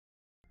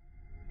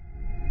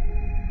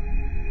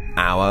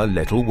our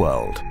little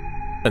world.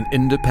 An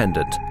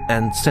independent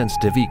and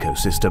sensitive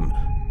ecosystem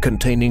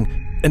containing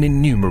an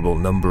innumerable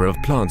number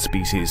of plant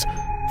species,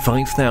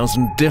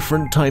 5,000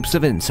 different types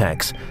of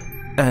insects,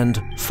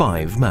 and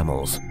 5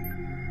 mammals.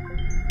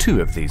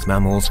 2 of these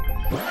mammals,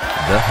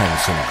 the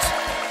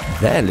Hansons.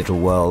 Their little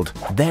world,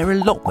 their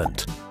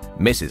allotment.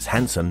 Mrs.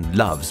 Hanson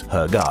loves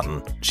her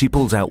garden. She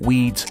pulls out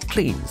weeds,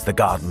 cleans the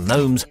garden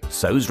gnomes,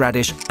 sows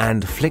radish,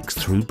 and flicks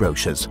through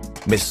brochures.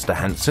 Mr.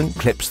 Hanson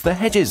clips the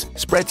hedges,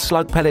 spreads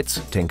slug pellets,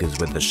 tinkers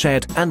with the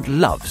shed, and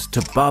loves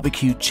to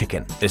barbecue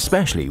chicken,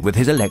 especially with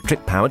his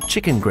electric-powered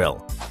chicken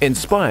grill.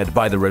 Inspired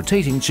by the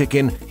rotating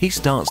chicken, he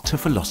starts to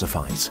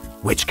philosophize.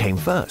 Which came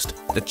first,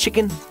 the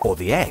chicken or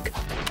the egg?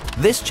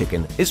 This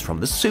chicken is from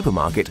the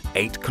supermarket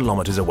 8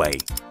 kilometers away,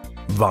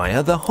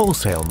 via the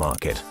wholesale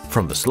market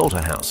from the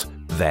slaughterhouse.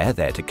 There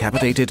they're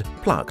decapitated,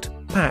 plucked,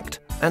 packed,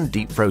 and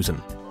deep frozen.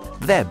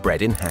 They're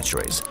bred in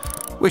hatcheries,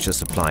 which are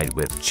supplied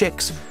with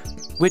chicks,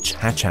 which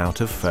hatch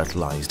out of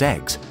fertilized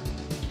eggs.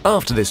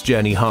 After this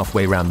journey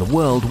halfway around the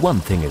world, one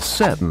thing is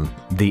certain: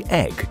 the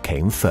egg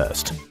came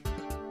first.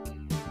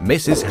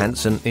 Mrs.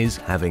 Hanson is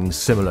having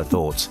similar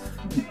thoughts.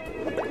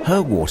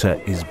 Her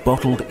water is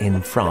bottled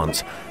in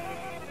France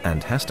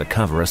and has to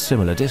cover a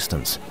similar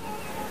distance.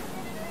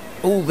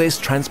 All this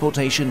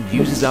transportation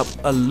uses up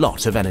a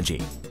lot of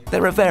energy.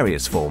 There are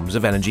various forms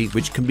of energy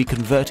which can be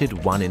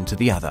converted one into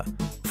the other.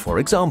 For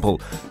example,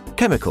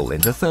 chemical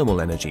into thermal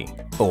energy,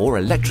 or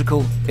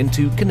electrical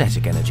into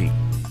kinetic energy.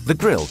 The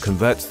grill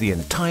converts the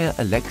entire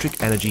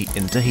electric energy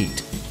into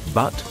heat.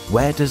 But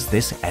where does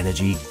this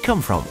energy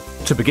come from?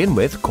 To begin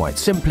with, quite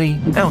simply,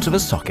 out of a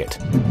socket.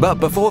 But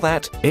before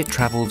that, it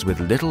travels with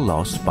little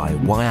loss by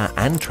wire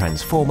and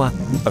transformer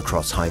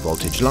across high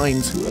voltage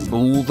lines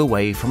all the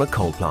way from a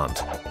coal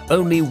plant.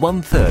 Only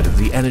 1/3 of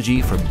the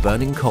energy from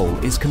burning coal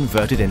is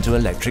converted into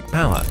electric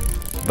power,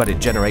 but it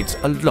generates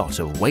a lot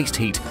of waste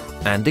heat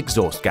and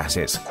exhaust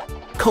gases.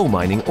 Coal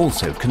mining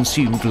also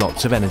consumed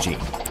lots of energy.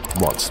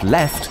 What's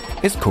left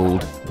is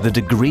called the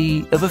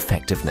degree of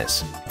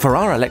effectiveness. For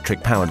our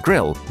electric-powered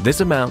grill,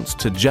 this amounts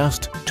to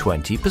just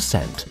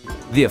 20%.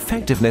 The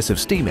effectiveness of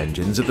steam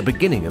engines at the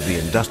beginning of the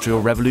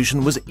Industrial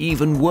Revolution was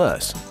even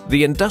worse.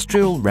 The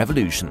Industrial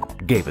Revolution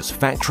gave us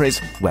factories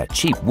where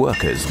cheap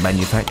workers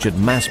manufactured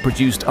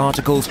mass-produced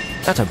articles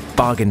at a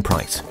bargain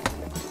price.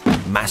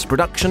 Mass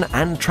production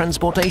and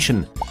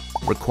transportation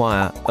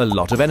require a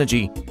lot of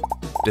energy,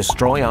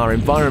 destroy our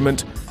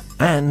environment,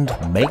 and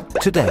make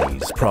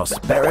today's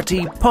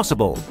prosperity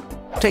possible.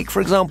 Take,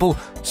 for example,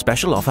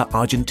 special offer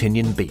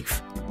Argentinian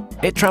beef.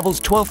 It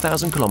travels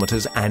 12,000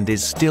 kilometers and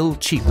is still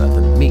cheaper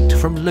than meat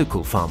from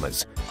local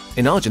farmers.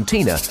 In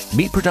Argentina,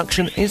 meat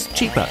production is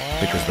cheaper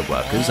because the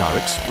workers are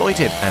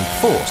exploited and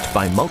forced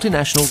by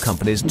multinational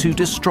companies to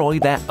destroy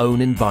their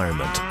own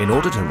environment in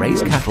order to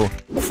raise cattle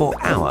for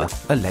our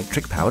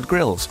electric-powered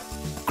grills.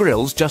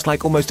 Grills, just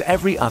like almost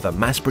every other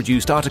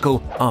mass-produced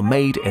article, are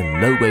made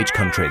in low-wage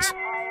countries,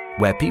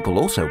 where people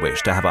also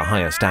wish to have a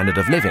higher standard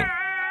of living.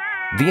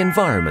 The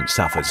environment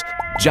suffers,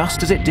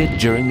 just as it did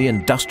during the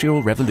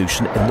Industrial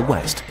Revolution in the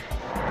West.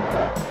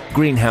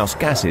 Greenhouse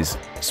gases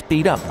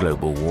speed up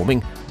global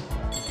warming,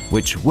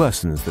 which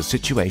worsens the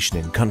situation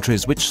in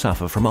countries which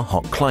suffer from a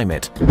hot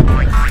climate.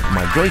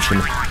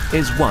 Migration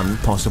is one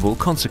possible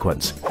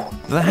consequence.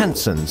 The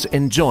Hansons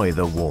enjoy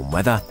the warm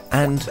weather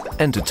and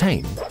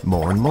entertain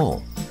more and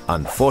more.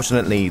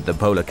 Unfortunately, the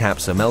polar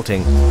caps are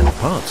melting and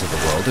parts of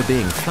the world are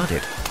being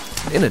flooded.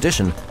 In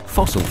addition,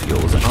 fossil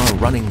fuels are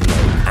running low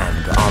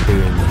and are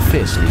being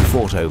fiercely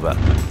fought over.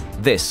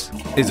 This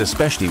is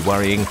especially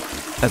worrying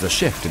as a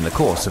shift in the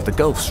course of the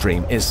Gulf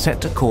Stream is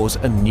set to cause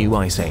a new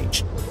ice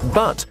age.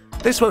 But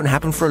this won't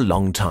happen for a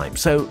long time,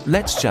 so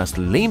let's just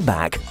lean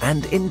back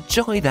and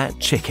enjoy that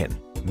chicken.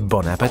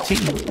 Bon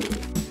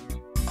appétit!